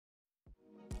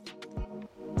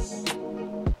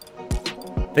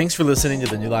Thanks for listening to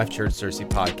the New Life Church Searcy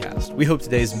podcast. We hope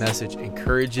today's message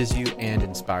encourages you and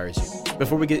inspires you.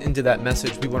 Before we get into that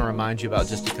message, we want to remind you about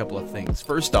just a couple of things.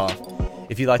 First off,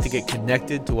 if you'd like to get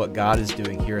connected to what God is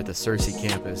doing here at the Searcy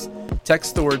campus,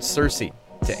 text the word Searcy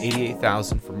to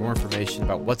 88,000 for more information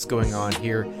about what's going on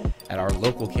here at our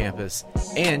local campus,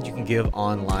 and you can give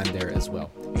online there as well.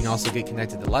 You can also get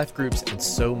connected to life groups and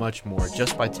so much more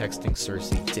just by texting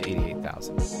Searcy to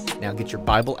 88,000. Now get your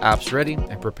Bible apps ready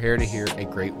and prepare to hear a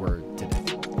great word today.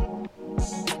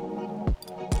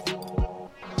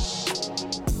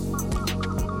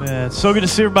 Man, it's so good to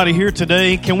see everybody here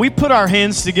today. Can we put our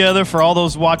hands together for all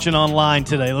those watching online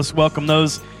today? Let's welcome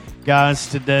those guys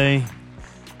today.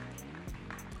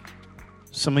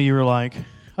 Some of you are like,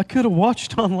 I could have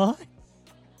watched online.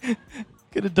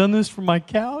 Could have done this from my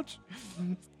couch.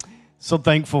 So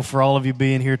thankful for all of you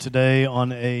being here today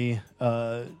on a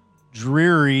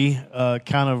dreary,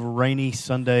 kind of rainy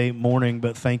Sunday morning,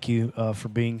 but thank you for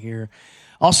being here.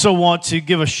 Also want to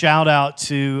give a shout out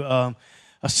to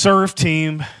a serve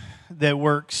team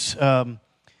that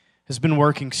has been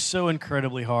working so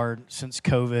incredibly hard since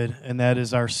COVID, and that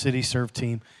is our city serve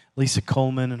team. Lisa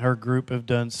Coleman and her group have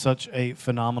done such a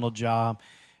phenomenal job.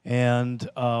 And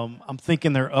I'm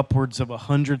thinking they're upwards of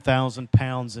 100,000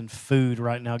 pounds in food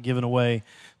right now given away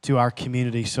to our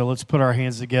community. So let's put our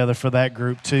hands together for that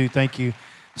group too. Thank you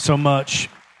so much.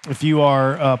 If you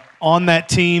are on that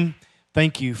team,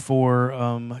 thank you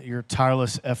for your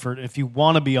tireless effort. If you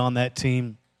want to be on that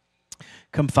team,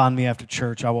 come find me after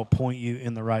church. I will point you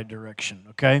in the right direction,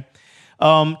 okay?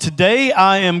 Today,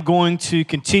 I am going to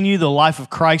continue the Life of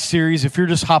Christ series. If you're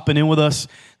just hopping in with us,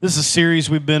 this is a series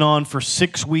we've been on for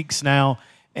 6 weeks now,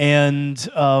 and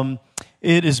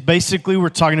it is basically, we're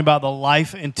talking about the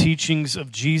life and teachings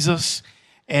of Jesus,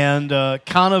 and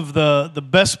kind of the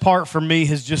best part for me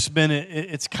has just been,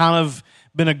 it's kind of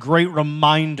been a great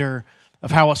reminder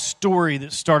of how a story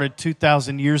that started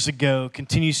 2,000 years ago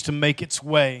continues to make its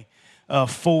way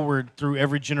forward through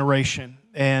every generation,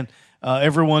 and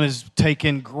everyone has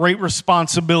taken great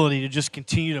responsibility to just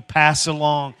continue to pass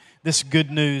along this good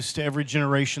news to every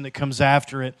generation that comes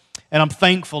after it. And I'm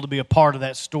thankful to be a part of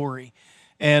that story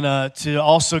and to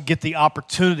also get the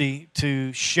opportunity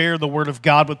to share the Word of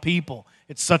God with people.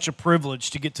 It's such a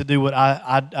privilege to get to do what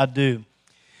I do.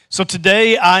 So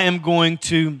today I am going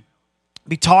to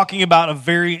be talking about a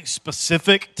very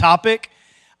specific topic.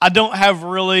 I don't have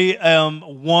really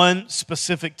one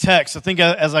specific text. I think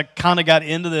as I kind of got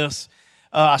into this,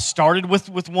 I started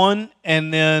with one,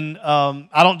 and then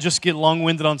I don't just get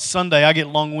long-winded on Sunday. I get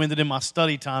long-winded in my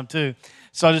study time too.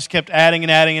 So I just kept adding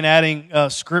and adding and adding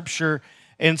scripture.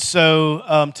 And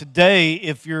so today,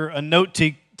 if you're a note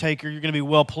taker, you're going to be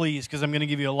well pleased because I'm going to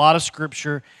give you a lot of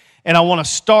scripture. And I want to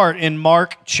start in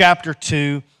Mark chapter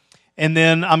 2. And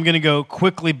then I'm going to go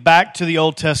quickly back to the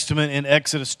Old Testament in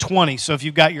Exodus 20. So if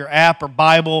you've got your app or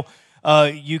Bible,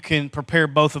 you can prepare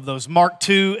both of those, Mark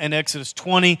 2 and Exodus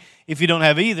 20. If you don't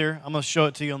have either, I'm going to show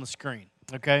it to you on the screen,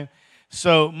 okay?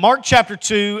 So Mark chapter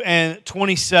 2 and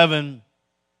 27,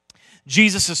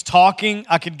 Jesus is talking.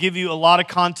 I could give you a lot of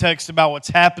context about what's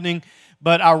happening,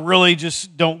 but I really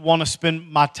just don't want to spend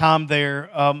my time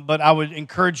there. But I would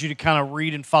encourage you to kind of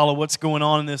read and follow what's going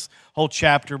on in this whole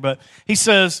chapter. But he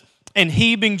says, and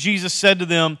he, being Jesus, said to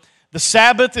them, the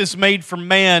Sabbath is made for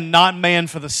man, not man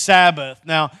for the Sabbath.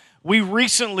 Now, we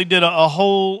recently did a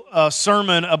whole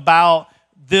sermon about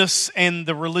this and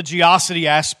the religiosity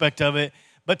aspect of it,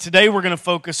 but today we're going to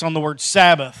focus on the word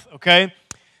Sabbath, okay?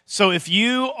 So if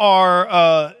you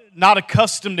are not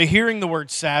accustomed to hearing the word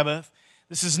Sabbath,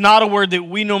 this is not a word that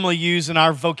we normally use in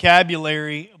our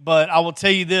vocabulary, but I will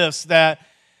tell you this, that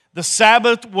the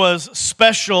Sabbath was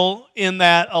special in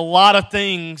that a lot of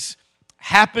things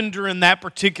happened during that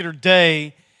particular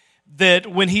day, that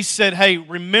when he said, hey,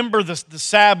 remember the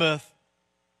Sabbath,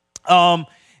 that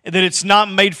it's not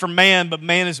made for man, but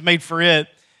man is made for it.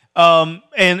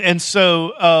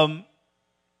 So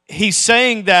he's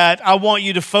saying that I want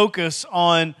you to focus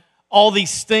on all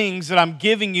these things that I'm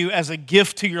giving you as a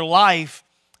gift to your life,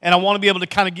 and I want to be able to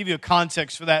kind of give you a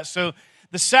context for that. So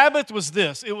the Sabbath was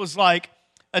this. It was like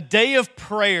a day of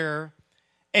prayer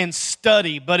and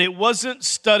study, but it wasn't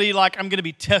study like I'm going to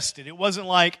be tested. It wasn't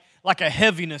like a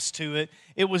heaviness to it.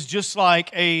 It was just like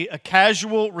a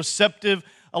casual, receptive,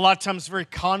 a lot of times very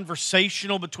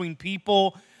conversational between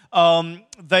people.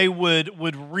 They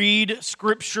would read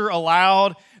scripture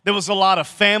aloud. There was a lot of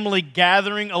family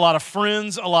gathering, a lot of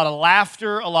friends, a lot of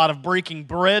laughter, a lot of breaking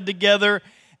bread together,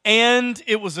 and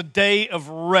it was a day of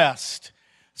rest.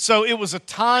 So it was a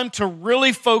time to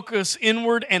really focus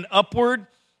inward and upward.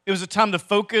 It was a time to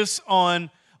focus on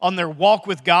their walk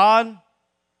with God.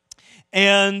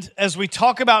 And as we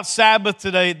talk about Sabbath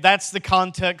today, that's the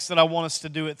context that I want us to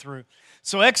do it through.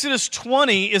 So Exodus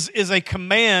 20 is a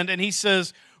command, and he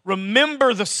says,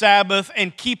 remember the Sabbath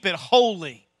and keep it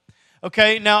holy.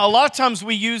 Okay, now a lot of times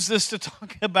we use this to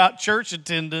talk about church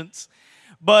attendance,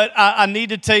 but I need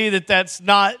to tell you that that's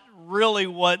not really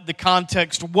what the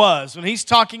context was. When he's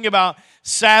talking about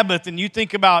Sabbath and you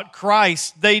think about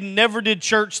Christ, they never did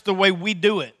church the way we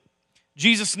do it.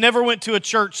 Jesus never went to a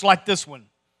church like this one.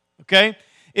 Okay,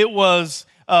 it was,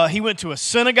 he went to a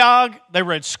synagogue, they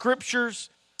read scriptures,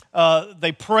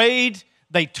 they prayed,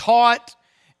 they taught,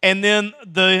 and then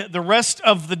the rest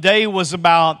of the day was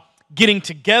about getting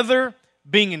together,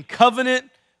 being in covenant,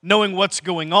 knowing what's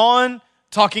going on,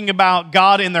 talking about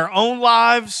God in their own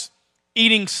lives,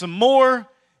 eating some more,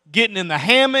 getting in the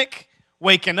hammock,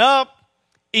 waking up,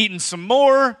 eating some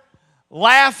more,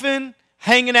 laughing,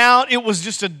 hanging out. It was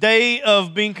just a day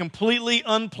of being completely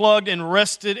unplugged and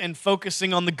rested and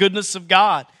focusing on the goodness of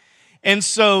God. And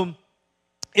so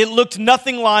it looked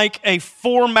nothing like a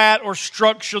format or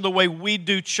structure the way we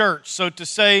do church. So to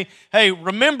say, hey,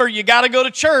 remember, you got to go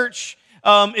to church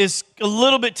is a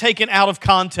little bit taken out of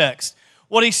context.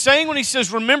 What he's saying when he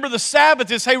says, remember the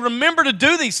Sabbath is, hey, remember to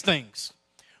do these things.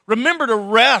 Remember to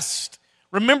rest.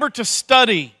 Remember to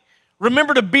study.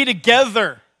 Remember to be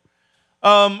together.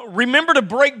 Remember to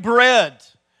break bread.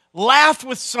 Laugh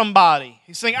with somebody.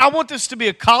 He's saying, I want this to be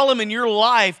a column in your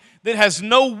life that has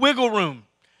no wiggle room.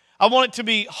 I want it to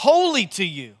be holy to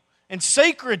you and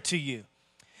sacred to you.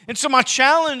 And so my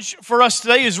challenge for us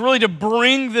today is really to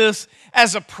bring this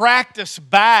as a practice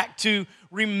back to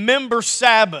remember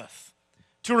Sabbath,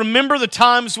 to remember the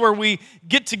times where we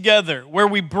get together, where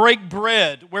we break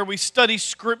bread, where we study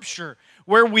Scripture,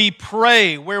 where we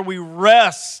pray, where we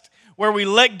rest, where we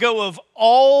let go of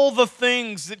all the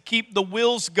things that keep the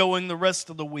wheels going the rest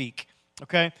of the week,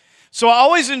 okay? So I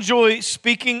always enjoy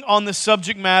speaking on this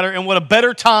subject matter, and what a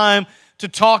better time to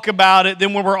talk about it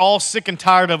than when we're all sick and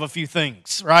tired of a few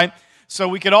things, right? So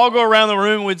we could all go around the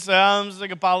room and we'd say, I'm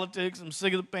sick of politics, I'm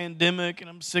sick of the pandemic, and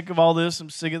I'm sick of all this, I'm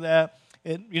sick of that.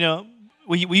 And, you know,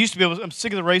 we used to be able to, I'm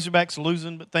sick of the Razorbacks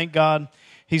losing, but thank God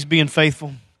he's being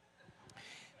faithful.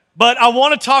 But I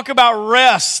want to talk about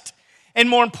rest. And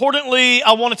more importantly,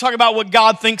 I want to talk about what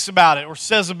God thinks about it or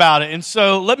says about it. And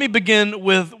so let me begin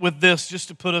with this just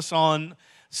to put us on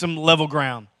some level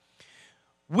ground.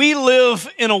 We live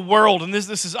in a world, and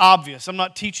this is obvious. I'm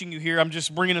not teaching you here. I'm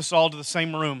just bringing us all to the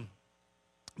same room.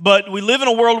 But we live in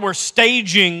a world where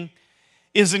staging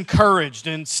is encouraged,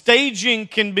 and staging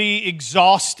can be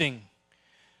exhausting.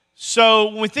 So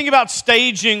when we think about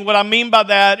staging, what I mean by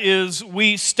that is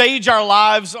we stage our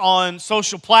lives on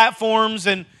social platforms,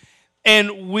 and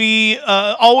we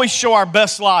always show our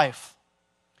best life.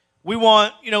 We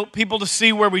want, people to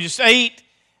see where we just ate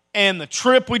and the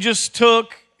trip we just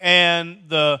took and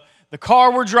the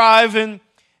car we're driving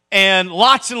and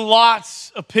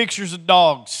lots of pictures of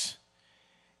dogs.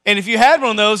 And if you had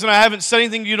one of those and I haven't said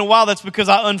anything to you in a while, that's because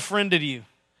I unfriended you.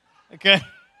 Okay?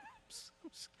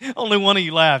 Only one of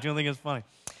you laughed. You don't think it's funny.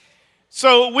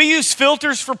 So we use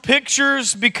filters for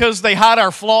pictures because they hide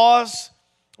our flaws.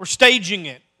 We're staging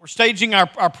it. We're staging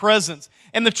our presence.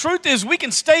 And the truth is we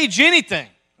can stage anything,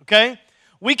 okay?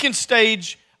 We can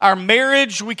stage our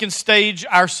marriage. We can stage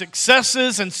our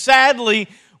successes. And sadly,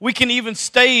 we can even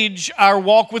stage our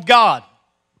walk with God.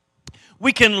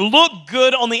 We can look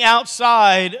good on the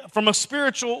outside from a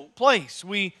spiritual place.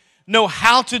 We know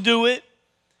how to do it.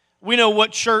 We know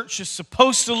what church is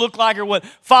supposed to look like or what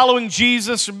following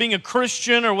Jesus or being a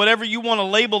Christian or whatever you want to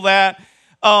label that.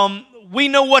 We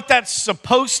know what that's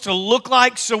supposed to look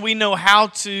like, so we know how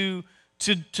to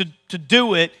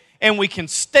do it, and we can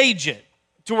stage it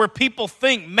to where people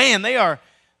think, man, they are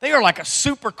like a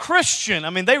super Christian. I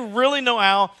mean, they really know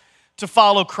how to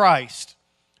follow Christ.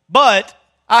 But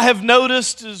I have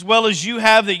noticed, as well as you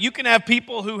have, that you can have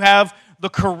people who have the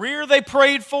career they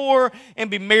prayed for and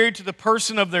be married to the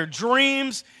person of their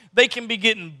dreams. They can be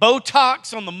getting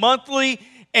Botox on the monthly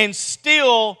and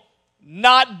still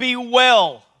not be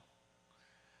well.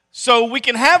 So we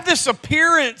can have this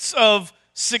appearance of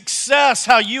success,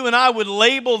 how you and I would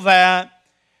label that,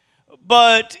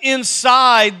 but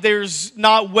inside there's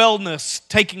not wellness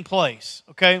taking place,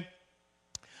 okay?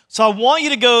 So I want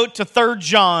you to go to 3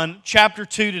 John chapter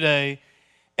 2 today,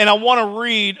 and I want to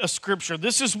read a scripture.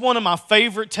 This is one of my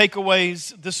favorite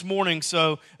takeaways this morning.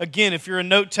 So again, if you're a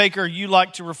note taker, you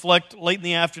like to reflect late in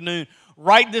the afternoon,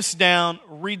 write this down,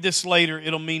 read this later.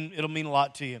 It'll mean a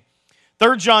lot to you.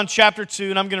 3 John chapter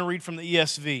 2, and I'm going to read from the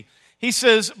ESV. He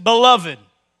says, "Beloved,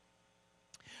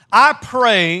 I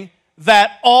pray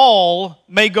that all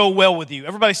may go well with you."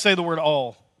 Everybody say the word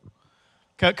all.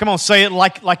 Come on, say it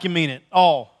like you mean it.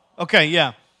 All. Okay,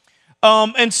 yeah.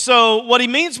 And so what he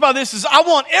means by this is I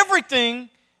want everything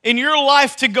in your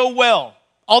life to go well.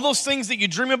 All those things that you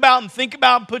dream about and think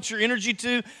about and put your energy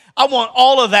to, I want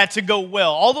all of that to go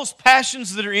well. All those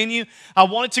passions that are in you, I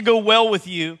want it to go well with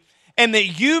you. And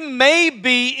that you may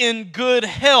be in good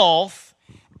health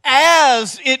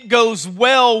as it goes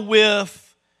well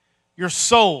with your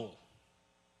soul.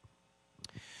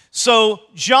 So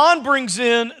John brings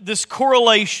in this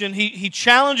correlation. He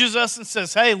challenges us and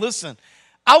says, hey, listen,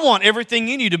 I want everything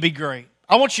in you to be great.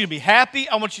 I want you to be happy.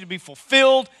 I want you to be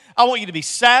fulfilled. I want you to be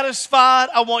satisfied.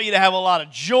 I want you to have a lot of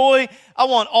joy. I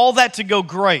want all that to go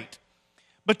great.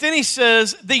 But then he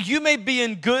says that you may be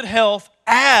in good health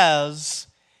as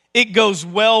it goes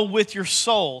well with your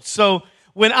soul. So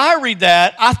when I read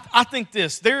that, I think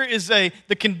this. There is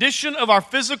the condition of our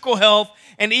physical health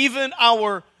and even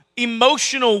our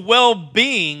emotional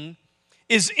well-being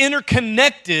is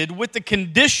interconnected with the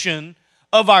condition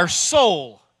of our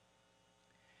soul.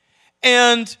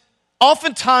 And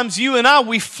oftentimes you and I,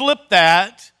 we flip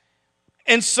that.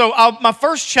 And so my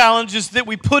first challenge is that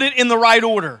we put it in the right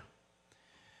order.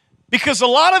 Because a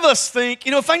lot of us think,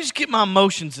 if I can just get my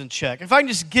emotions in check, if I can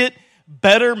just get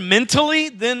better mentally,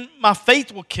 then my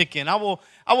faith will kick in. I will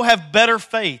have better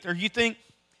faith. Or you think,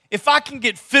 if I can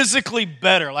get physically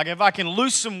better, like if I can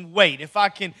lose some weight, if I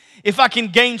can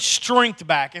gain strength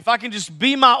back, if I can just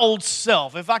be my old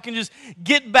self, if I can just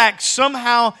get back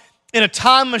somehow in a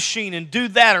time machine and do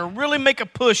that, or really make a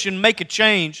push and make a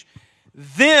change,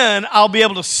 then I'll be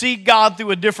able to see God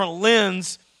through a different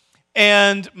lens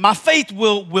and my faith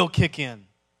will kick in.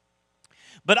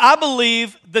 But I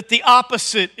believe that the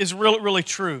opposite is really, really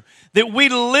true. That we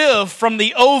live from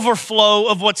the overflow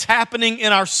of what's happening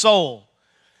in our soul.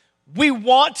 We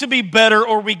want to be better,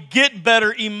 or we get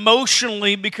better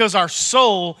emotionally because our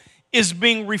soul is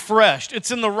being refreshed.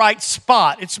 It's in the right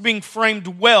spot. It's being framed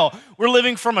well. We're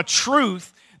living from a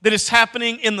truth that is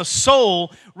happening in the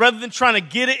soul rather than trying to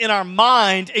get it in our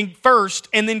mind first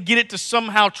and then get it to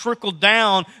somehow trickle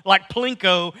down like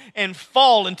Plinko and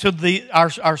fall into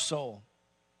our soul.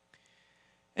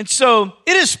 And so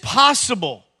it is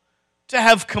possible to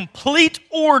have complete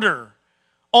order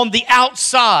on the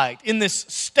outside in this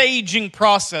staging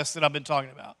process that I've been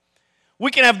talking about. We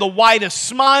can have the whitest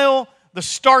smile, the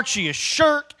starchiest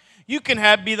shirt. You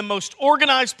can be the most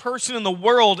organized person in the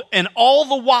world, and all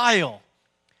the while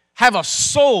have a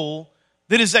soul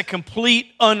that is at complete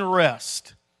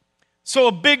unrest. So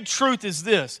a big truth is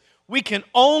this: we can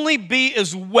only be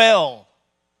as well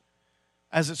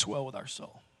as it's well with our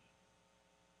soul.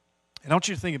 And I want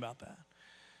you to think about that.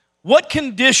 What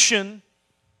condition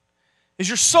is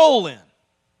your soul in?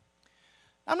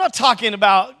 I'm not talking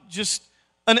about just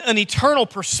an eternal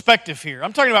perspective here.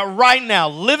 I'm talking about right now,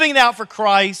 living it out for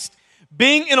Christ,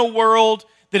 being in a world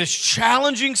that is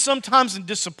challenging sometimes and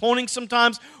disappointing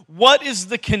sometimes. What is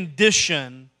the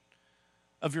condition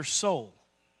of your soul?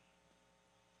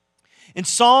 In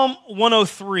Psalm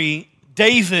 103,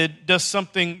 David does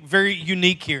something very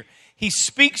unique here. He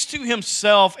speaks to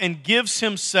himself and gives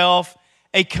himself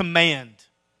a command.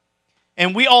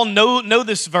 And we all know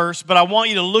this verse, but I want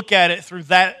you to look at it through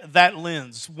that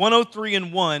lens.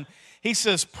 103:1, he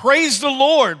says, "Praise the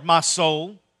Lord, my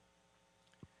soul,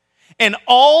 and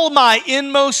all my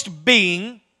inmost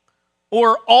being,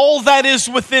 or all that is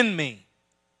within me.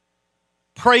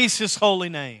 Praise His holy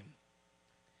name."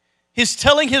 He's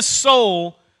telling his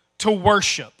soul to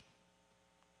worship.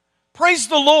 Praise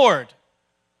the Lord,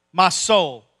 my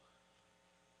soul,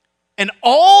 and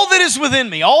all that is within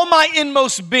me, all my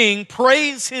inmost being,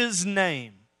 praise His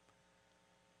name.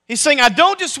 He's saying, I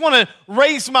don't just want to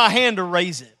raise my hand to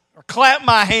raise it, or clap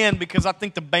my hand because I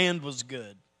think the band was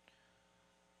good.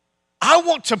 I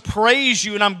want to praise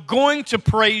you, and I'm going to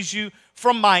praise you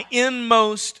from my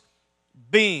inmost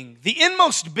being. The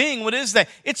inmost being, what is that?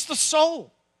 It's the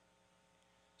soul.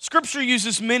 Scripture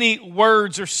uses many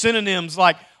words or synonyms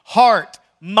like heart,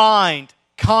 mind,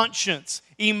 conscience,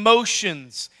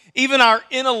 emotions, even our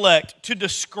intellect to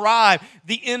describe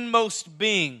the inmost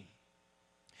being.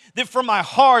 That from my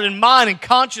heart and mind and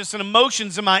conscience and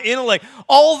emotions and my intellect,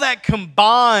 all that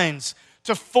combines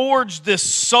to forge this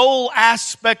soul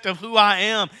aspect of who I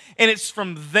am. And it's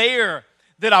from there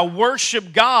that I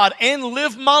worship God and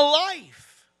live my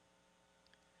life.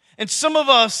 And some of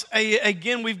us,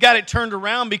 again, we've got it turned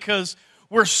around because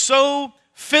we're so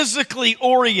physically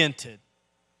oriented.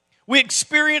 We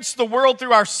experience the world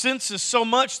through our senses so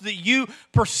much that you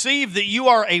perceive that you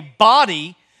are a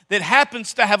body that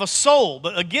happens to have a soul.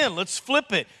 But again, let's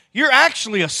flip it. You're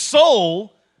actually a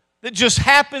soul that just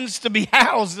happens to be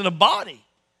housed in a body.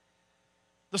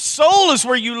 The soul is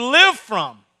where you live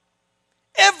from.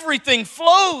 Everything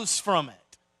flows from it.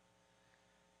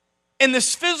 And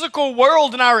this physical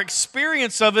world and our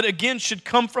experience of it, again, should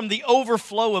come from the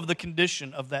overflow of the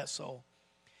condition of that soul.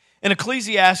 In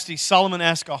Ecclesiastes, Solomon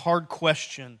asks a hard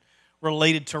question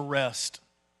related to rest.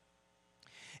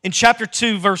 In chapter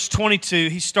 2, verse 22,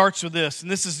 he starts with this, and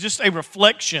this is just a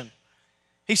reflection.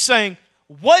 He's saying,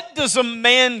 what does a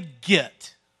man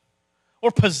get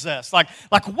or possess? Like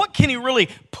what can he really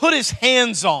put his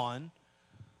hands on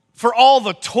for all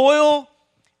the toil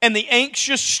and the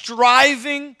anxious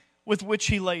striving with which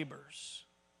he labors?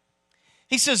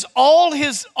 He says, all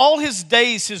his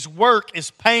days, his work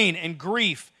is pain and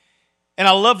grief. And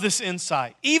I love this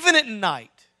insight. Even at night,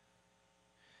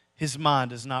 his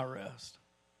mind does not rest.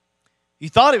 You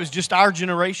thought it was just our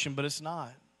generation, but it's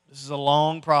not. This is a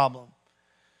long problem.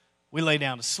 We lay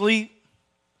down to sleep,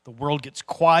 the world gets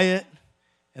quiet,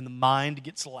 and the mind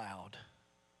gets loud.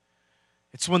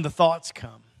 It's when the thoughts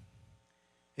come.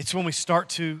 It's when we start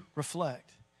to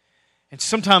reflect. And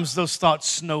sometimes those thoughts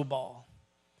snowball,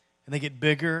 and they get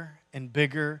bigger and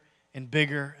bigger and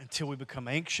bigger until we become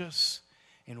anxious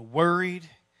and worried,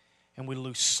 and we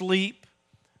lose sleep,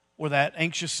 or that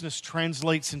anxiousness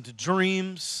translates into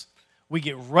dreams. We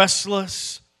get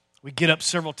restless. We get up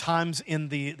several times in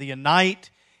the night.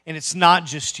 And it's not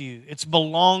just you. It's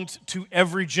belonged to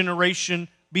every generation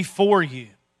before you.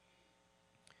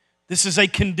 This is a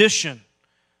condition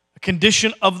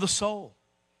of the soul.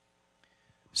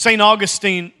 St.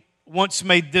 Augustine once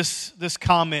made this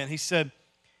comment. He said,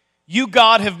 "You,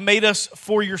 God, have made us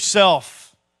for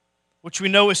yourself, which we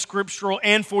know is scriptural,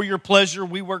 and for your pleasure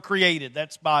we were created."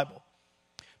 That's Bible.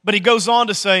 But he goes on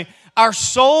to say, "Our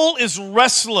soul is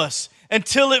restless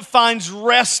until it finds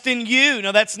rest in you."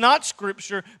 Now that's not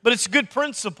scripture, but it's good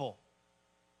principle.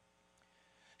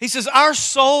 He says our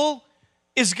soul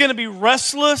is going to be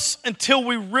restless until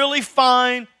we really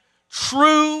find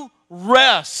true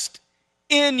rest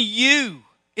in you.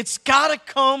 It's got to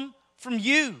come from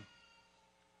you.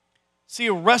 See,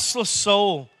 a restless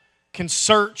soul can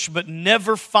search but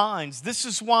never finds. This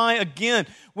is why, again,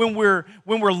 when we're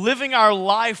living our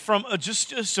life from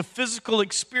just a physical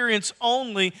experience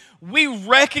only, we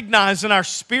recognize in our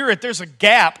spirit there's a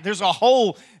gap, there's a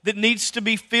hole that needs to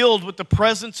be filled with the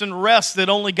presence and rest that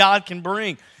only God can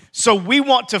bring. So we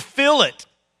want to fill it.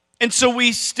 And so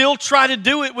we still try to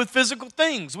do it with physical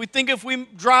things. We think if we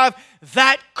drive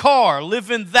that car,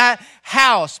 live in that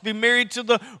house, be married to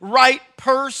the right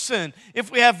person,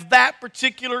 if we have that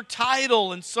particular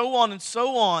title, and so on and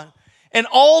so on. And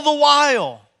all the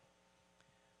while,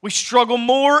 we struggle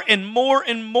more and more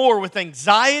and more with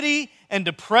anxiety and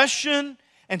depression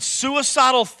and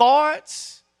suicidal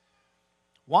thoughts.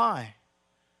 Why?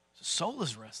 The soul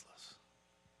is restless.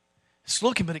 It's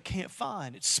looking, but it can't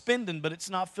find. It's spending, but it's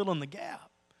not filling the gap.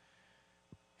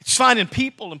 It's finding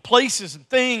people and places and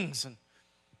things, and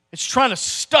it's trying to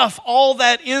stuff all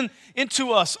that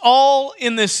into us, all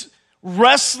in this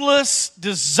restless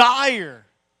desire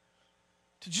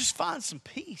to just find some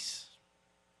peace.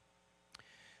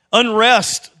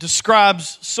 Unrest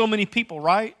describes so many people,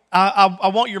 right? I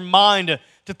want your mind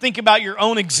to think about your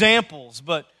own examples,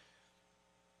 but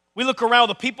we look around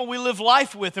the people we live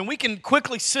life with, and we can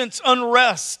quickly sense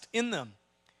unrest in them.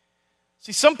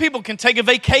 See, some people can take a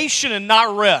vacation and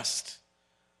not rest.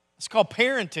 It's called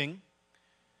parenting.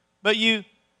 But you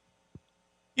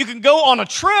can go on a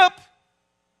trip,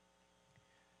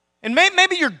 and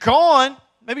maybe you're gone.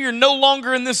 Maybe you're no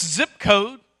longer in this zip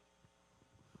code.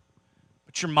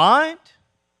 But your mind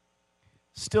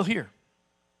is still here.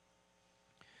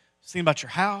 You're thinking about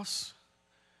your house.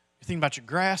 You're thinking about your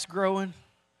grass growing.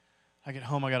 I get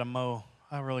home, I got to mow.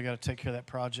 I really got to take care of that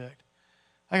project.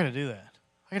 I got to do that.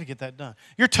 I got to get that done.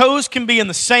 Your toes can be in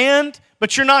the sand,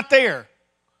 but you're not there.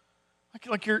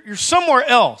 Like you're somewhere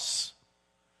else.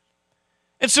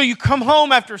 And so you come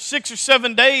home after 6 or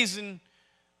 7 days and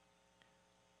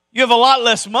you have a lot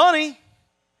less money,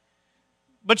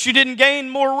 but you didn't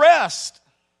gain more rest.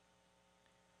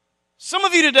 Some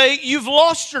of you today, you've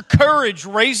lost your courage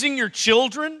raising your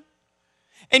children,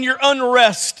 and your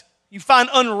unrest. You find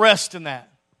unrest in that.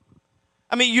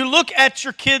 I mean, you look at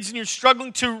your kids and you're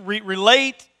struggling to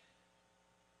relate.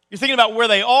 You're thinking about where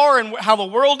they are and how the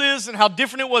world is and how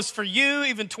different it was for you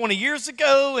even 20 years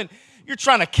ago. And you're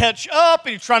trying to catch up,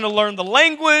 and you're trying to learn the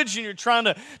language, and you're trying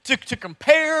to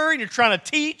compare, and you're trying to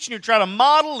teach, and you're trying to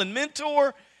model and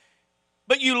mentor.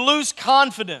 But you lose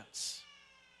confidence.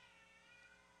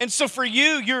 And so for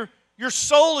you, your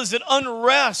soul is at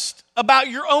unrest about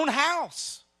your own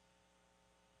house.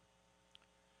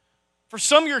 For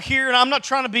some, you're here, and I'm not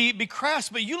trying to be crass,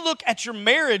 but you look at your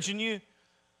marriage and you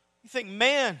You think,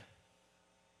 man,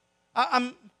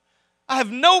 I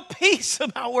have no peace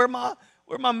about where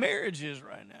my marriage is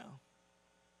right now.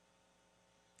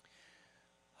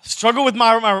 I struggle with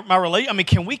my relationship. I mean,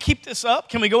 can we keep this up?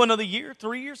 Can we go another year,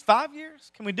 3 years, 5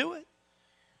 years? Can we do it?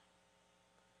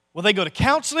 Will they go to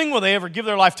counseling? Will they ever give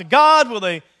their life to God? Will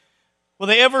they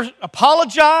ever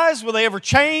apologize? Will they ever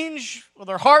change? Will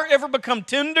their heart ever become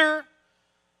tender?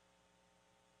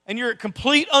 And you're at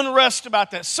complete unrest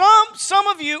about that. Some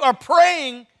of you are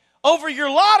praying over your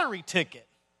lottery ticket.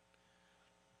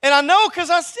 And I know because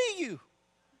I see you.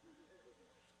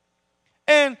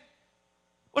 And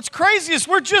what's crazy is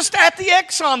we're just at the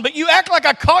Exxon, but you act like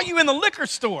I caught you in the liquor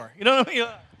store. You know what I mean?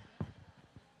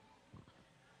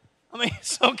 I mean,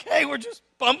 it's okay. We're just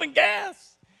pumping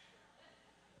gas.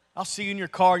 I'll see you in your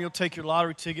car, and you'll take your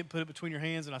lottery ticket, put it between your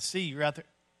hands, and I see you. You're out there.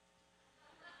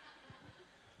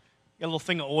 You got a little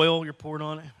thing of oil you're pouring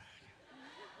on it.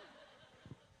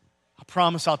 I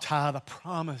promise I'll tithe. I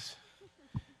promise.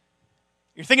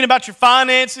 You're thinking about your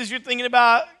finances. You're thinking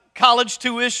about college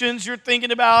tuitions. You're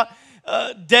thinking about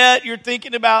debt. You're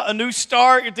thinking about a new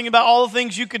start. You're thinking about all the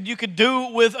things you could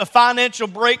do with a financial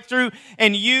breakthrough,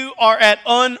 and you are at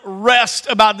unrest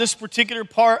about this particular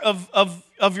part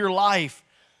of your life.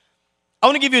 I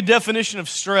want to give you a definition of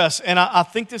stress, and I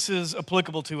think this is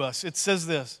applicable to us. It says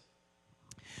this: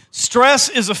 stress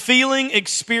is a feeling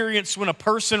experienced when a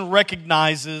person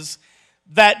recognizes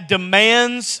that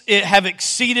demands have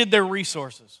exceeded their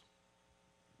resources.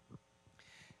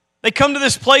 They come to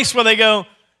this place where they go,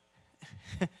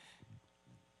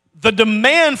 the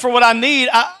demand for what I need,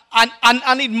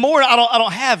 I need more. I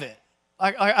don't have it.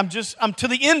 I'm to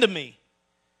the end of me.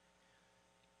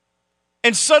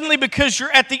 And suddenly, because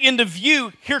you're at the end of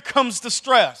you, here comes the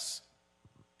stress.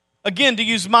 Again, to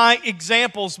use my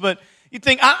examples, but you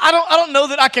think, I don't know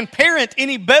that I can parent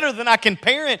any better than I can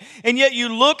parent. And yet you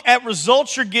look at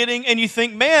results you're getting and you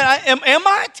think, man, am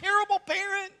I a terrible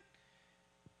parent?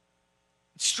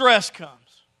 Stress comes.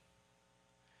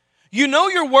 You know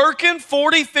you're working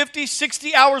 40, 50,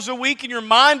 60 hours a week, and your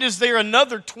mind is there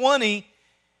another 20,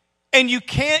 and you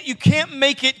can't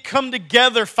make it come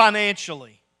together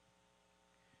financially.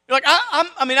 You're like,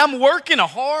 I'm working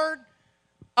hard.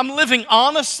 I'm living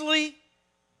honestly.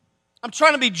 I'm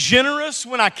trying to be generous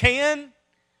when I can,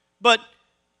 but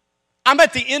I'm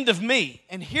at the end of me.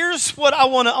 And here's what I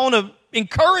want to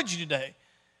encourage you today,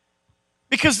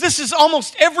 because this is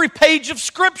almost every page of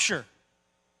Scripture.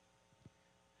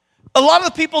 A lot of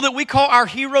the people that we call our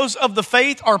heroes of the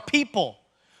faith are people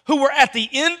who were at the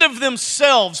end of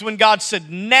themselves when God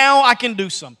said, now I can do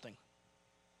something.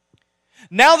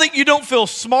 Now that you don't feel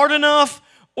smart enough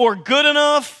or good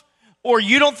enough, or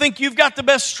you don't think you've got the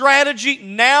best strategy,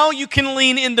 now you can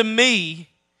lean into me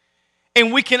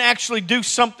and we can actually do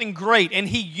something great. And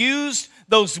He used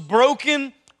those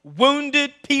broken,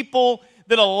 wounded people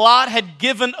that a lot had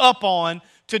given up on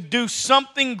to do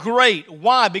something great.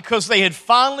 Why? Because they had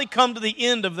finally come to the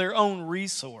end of their own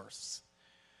resource.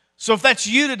 So if that's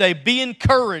you today, be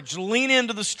encouraged. Lean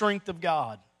into the strength of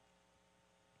God.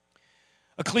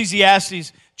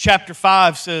 Ecclesiastes chapter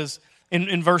 5 says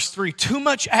in verse 3, too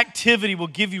much activity will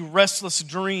give you restless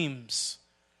dreams.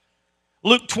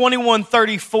 Luke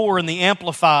 21:34 in the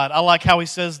Amplified, I like how he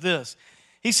says this.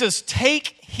 He says,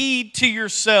 take heed to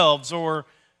yourselves, or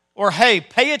hey,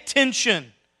 pay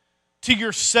attention to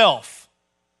yourself.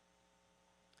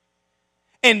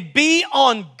 And be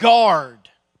on guard,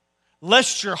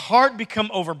 lest your heart become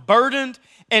overburdened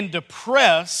and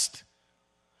depressed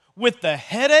with the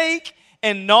headache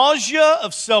and nausea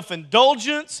of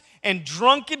self-indulgence and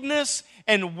drunkenness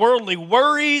and worldly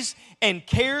worries and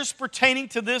cares pertaining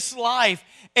to this life,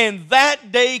 and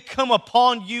that day come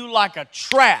upon you like a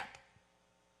trap.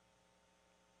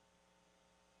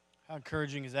 How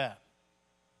encouraging is that?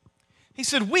 He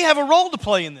said, we have a role to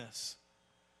play in this.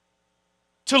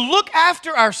 To look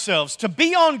after ourselves, to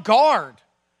be on guard.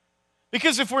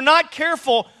 Because if we're not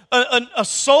careful, a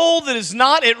soul that is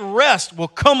not at rest will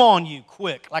come on you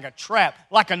quick, like a trap,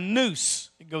 like a noose,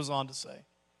 it goes on to say.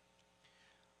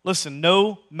 Listen,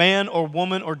 no man or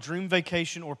woman or dream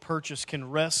vacation or purchase can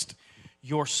rest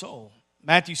your soul.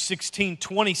 Matthew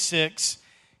 16:26,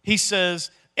 he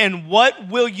says, and what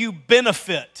will you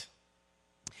benefit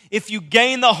if you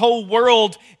gain the whole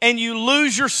world and you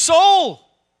lose your soul?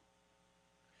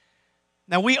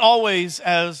 Now, we always,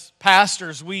 as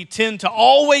pastors, we tend to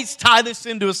always tie this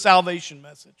into a salvation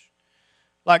message.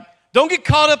 Like, don't get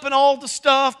caught up in all the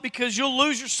stuff because you'll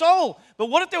lose your soul. But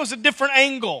what if there was a different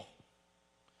angle?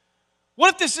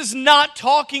 What if this is not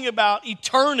talking about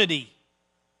eternity?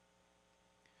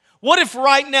 What if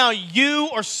right now you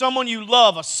or someone you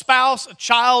love, a spouse, a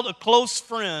child, a close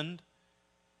friend,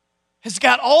 has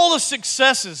got all the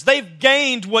successes. They've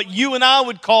gained what you and I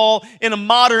would call, in a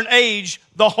modern age,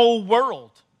 the whole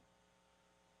world.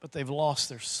 But they've lost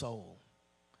their soul.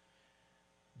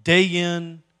 Day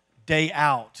in, day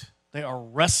out, they are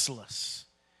restless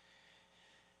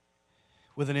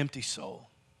with an empty soul.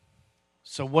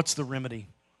 So what's the remedy?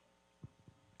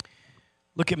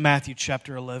 Look at Matthew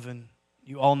chapter 11.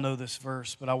 You all know this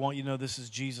verse, but I want you to know this is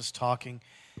Jesus talking.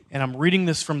 And I'm reading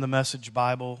this from the Message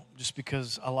Bible just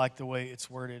because I like the way it's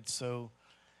worded. So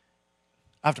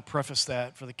I have to preface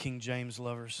that for the King James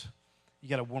lovers. You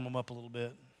got to warm them up a little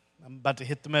bit. I'm about to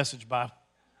hit the Message Bible.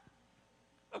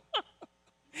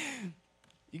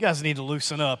 You guys need to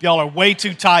loosen up. Y'all are way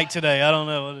too tight today. I don't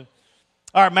know.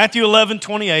 All right, Matthew 11:28.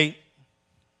 I'm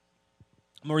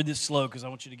going to read this slow because I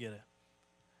want you to get it.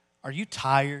 Are you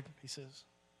tired, he says?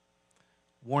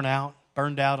 Worn out,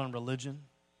 burned out on religion?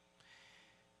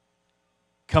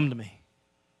 Come to me.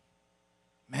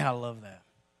 Man, I love that.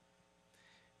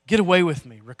 Get away with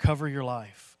me. Recover your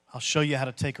life. I'll show you how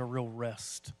to take a real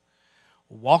rest.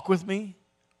 Walk with me.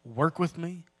 Work with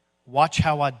me. Watch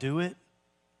how I do it.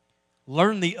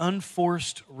 Learn the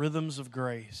unforced rhythms of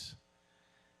grace.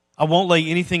 I won't lay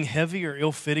anything heavy or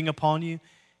ill-fitting upon you.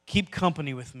 Keep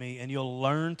company with me, and you'll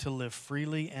learn to live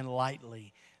freely and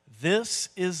lightly. This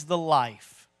is the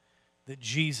life that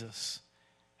Jesus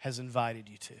has invited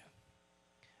you to.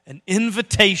 An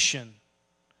invitation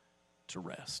to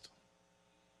rest,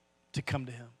 to come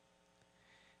to Him.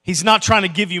 He's not trying to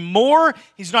give you more.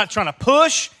 He's not trying to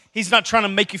push. He's not trying to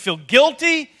make you feel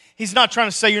guilty. He's not trying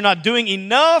to say you're not doing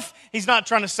enough. He's not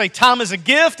trying to say time is a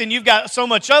gift and you've got so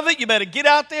much of it, you better get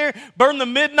out there, burn the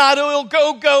midnight oil,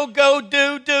 go,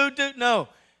 do. No.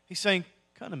 He's saying,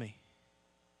 come to me.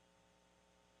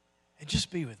 And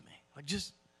just be with me. Like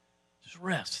just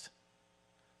rest.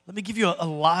 Let me give you a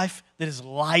life that is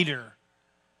lighter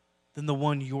than the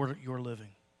one you're living.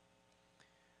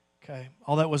 Okay,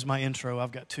 all that was my intro.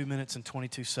 I've got 2 minutes and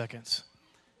 22 seconds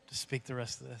to speak the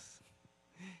rest of this.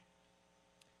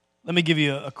 Let me give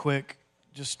you a quick,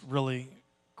 just really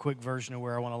quick version of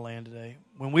where I want to land today.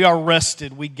 When we are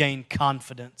rested, we gain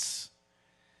confidence.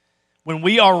 When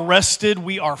we are rested,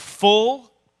 we are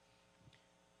full.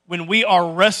 When we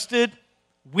are rested,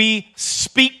 we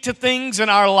speak to things in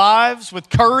our lives with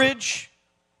courage.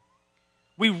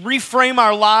 We reframe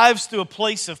our lives to a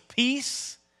place of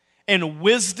peace and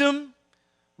wisdom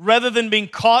rather than being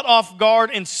caught off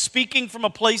guard and speaking from a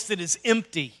place that is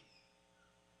empty.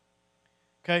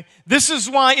 Okay? This is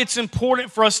why it's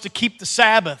important for us to keep the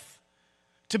Sabbath,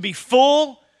 to be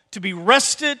full, to be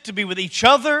rested, to be with each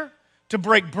other, to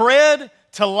break bread,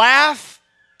 to laugh,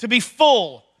 to be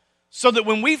full, so that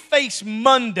when we face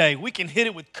Monday, we can hit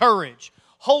it with courage,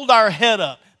 hold our head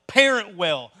up, parent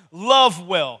well, love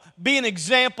well, be an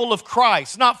example of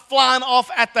Christ, not flying off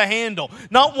at the handle,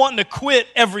 not wanting to quit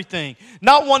everything,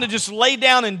 not wanting to just lay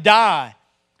down and die,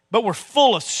 but we're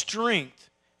full of strength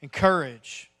and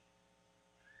courage.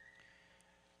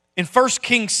 In 1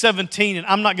 Kings 17, and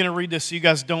I'm not going to read this so you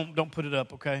guys don't put it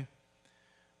up, okay?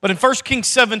 But in 1 Kings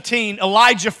 17,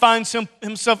 Elijah finds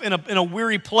himself in a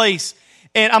weary place.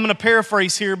 And I'm going to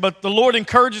paraphrase here, but the Lord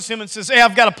encourages him and says, hey,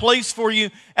 I've got a place for you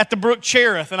at the brook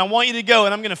Cherith, and I want you to go,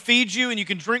 and I'm going to feed you, and you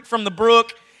can drink from the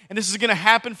brook, and this is going to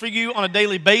happen for you on a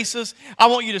daily basis. I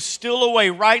want you to steal away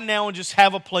right now and just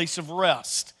have a place of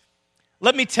rest.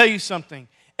 Let me tell you something.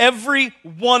 Every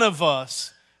one of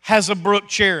us has a brook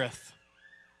Cherith.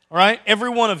 All right? Every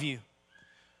one of you.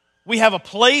 We have a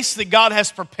place that God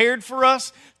has prepared for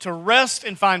us to rest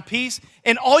and find peace.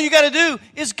 And all you got to do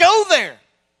is go there.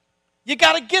 You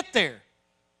got to get there.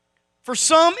 For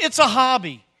some, it's a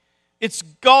hobby. It's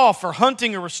golf or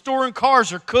hunting or restoring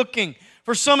cars or cooking.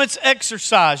 For some, it's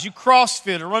exercise. You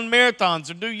CrossFit or run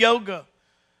marathons or do yoga.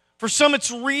 For some,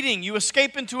 it's reading. You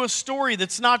escape into a story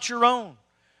that's not your own.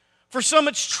 For some,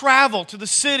 it's travel to the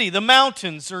city, the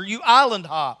mountains, or you island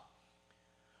hop.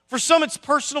 For some, it's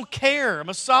personal care, a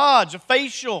massage, a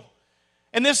facial.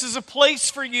 And this is a place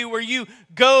for you where you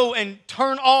go and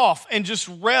turn off and just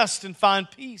rest and find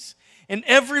peace. And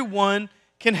everyone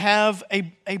can have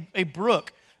a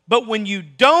brook. But when you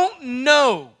don't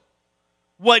know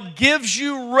what gives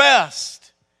you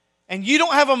rest, and you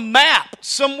don't have a map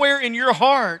somewhere in your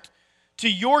heart to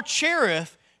your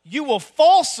Cherith, you will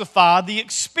falsify the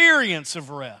experience of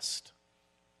rest.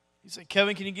 You say,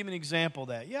 Kevin, can you give me an example of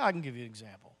that? Yeah, I can give you an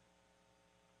example.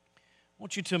 I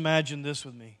want you to imagine this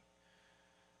with me.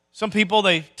 Some people,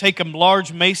 they take a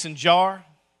large mason jar.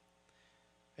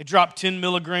 They drop 10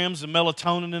 milligrams of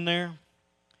melatonin in there,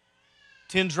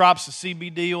 10 drops of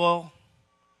CBD oil,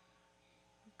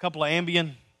 couple of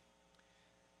Ambien,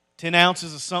 10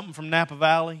 ounces of something from Napa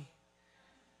Valley,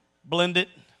 blend it,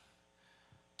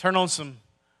 turn on some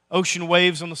ocean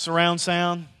waves on the surround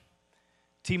sound,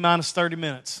 T-minus 30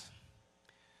 minutes.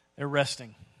 They're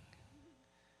resting.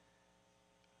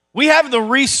 We have the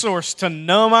resource to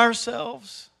numb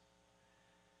ourselves,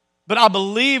 but I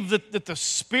believe that the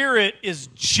Spirit is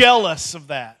jealous of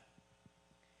that.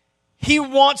 He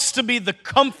wants to be the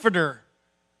comforter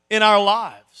in our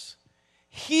lives.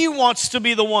 He wants to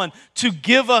be the one to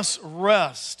give us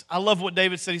rest. I love what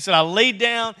David said. He said, I laid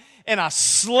down and I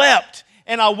slept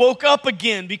and I woke up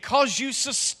again because you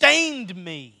sustained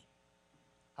me.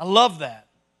 I love that.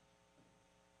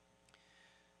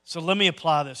 So let me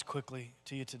apply this quickly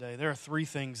to you today. There are 3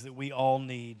 things that we all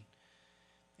need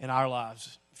in our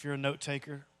lives. If you're a note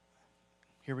taker,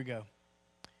 here we go.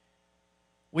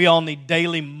 We all need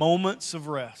daily moments of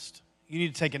rest. You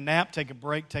need to take a nap, take a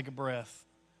break, take a breath.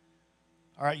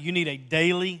 All right, you need a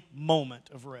daily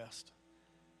moment of rest.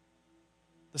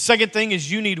 The second thing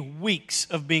is you need weeks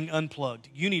of being unplugged.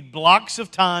 You need blocks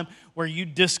of time where you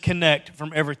disconnect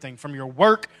from everything, from your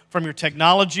work, from your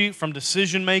technology, from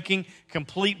decision making,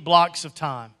 complete blocks of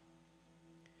time.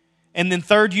 And then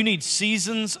third, you need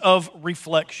seasons of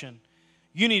reflection.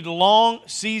 You need long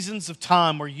seasons of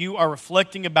time where you are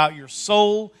reflecting about your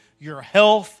soul, your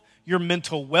health, your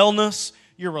mental wellness,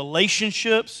 your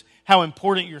relationships, how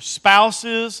important your spouse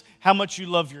is, how much you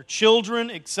love your children,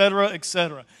 etc.,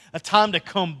 etc. A time to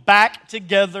come back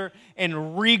together and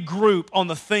regroup on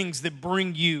the things that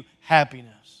bring you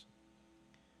happiness.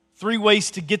 3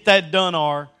 ways to get that done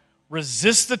are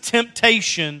resist the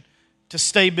temptation to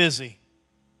stay busy.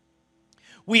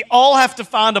 We all have to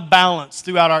find a balance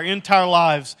throughout our entire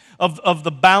lives of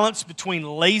the balance between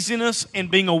laziness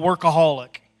and being a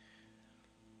workaholic.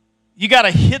 You got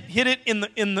to hit it in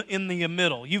the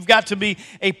middle. You've got to be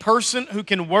a person who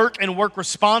can work and work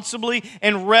responsibly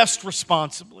and rest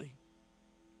responsibly.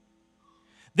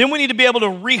 Then we need to be able to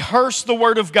rehearse the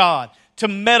Word of God, to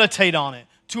meditate on it,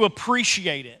 to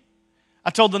appreciate it. I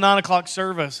told the 9 o'clock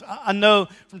service, I know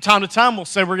from time to time we'll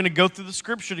say we're going to go through the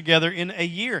Scripture together in a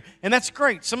year. And that's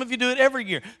great. Some of you do it every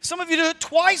year. Some of you do it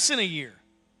twice in a year.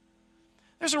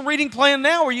 There's a reading plan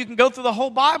now where you can go through the whole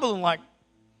Bible in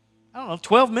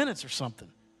 12 minutes or something.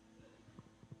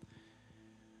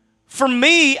 For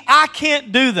me, I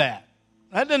can't do that.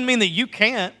 That doesn't mean that you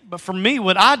can't, but for me,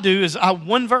 what I do is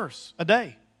one verse a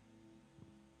day.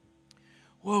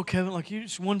 Whoa, Kevin, you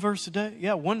just one verse a day?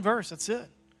 Yeah, one verse, that's it.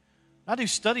 I do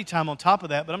study time on top of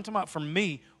that, but I'm talking about for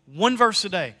me, one verse a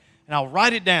day. And I'll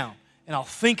write it down, and I'll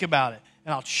think about it,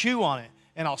 and I'll chew on it,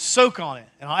 and I'll soak on it,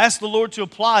 and I'll ask the Lord to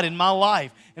apply it in my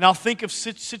life, and I'll think of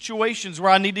situations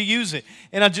where I need to use it.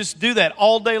 And I just do that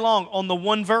all day long on the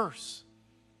one verse.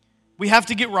 We have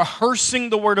to get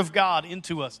rehearsing the Word of God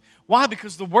into us. Why?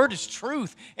 Because the Word is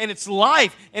truth, and it's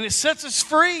life, and it sets us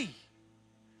free.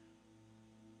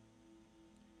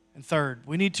 And third,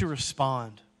 we need to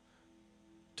respond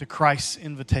to Christ's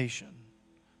invitation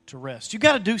to rest. You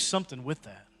got to do something with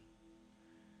that.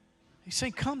 He's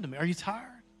saying, come to me. Are you tired?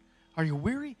 Are you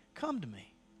weary? Come to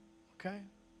me. Okay?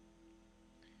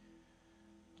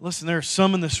 Listen, there are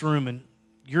some in this room, and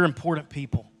you're important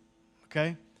people.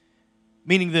 Okay?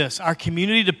 Meaning this, our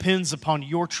community depends upon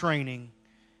your training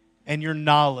and your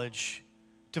knowledge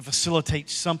to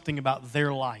facilitate something about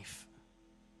their life.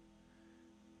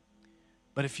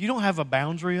 But if you don't have a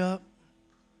boundary up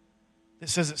that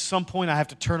says at some point I have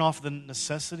to turn off the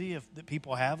necessity that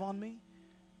people have on me,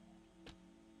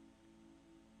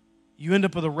 you end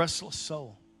up with a restless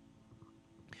soul.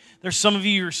 There's some of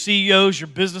you, you're CEOs, you're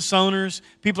business owners.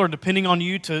 People are depending on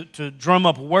you to drum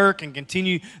up work and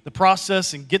continue the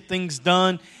process and get things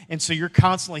done. And so you're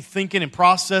constantly thinking and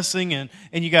processing, and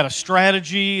you got a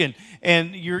strategy,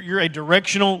 and you're a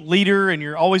directional leader, and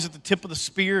you're always at the tip of the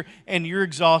spear, and you're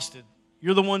exhausted.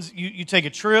 You're the ones, you take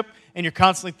a trip, and you're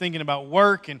constantly thinking about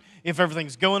work, and if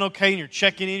everything's going okay, and you're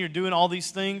checking in, you're doing all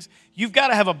these things. You've got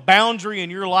to have a boundary in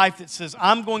your life that says,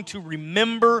 I'm going to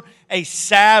remember a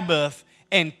Sabbath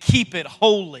and keep it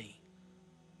holy,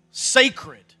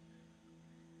 sacred.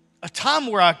 A time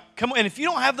where I come, and if you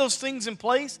don't have those things in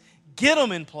place, get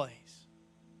them in place.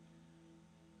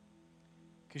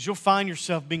 Because you'll find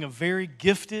yourself being a very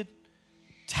gifted,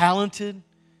 talented,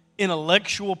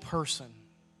 intellectual person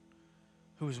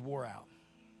who is wore out,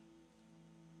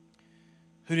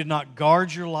 who did not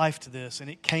guard your life to this, and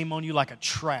it came on you like a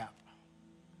trap.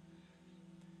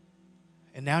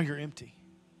 And now you're empty.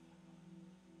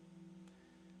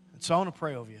 And so I want to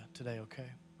pray over you today, okay?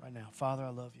 Right now. Father, I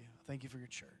love you. Thank you for your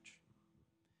church.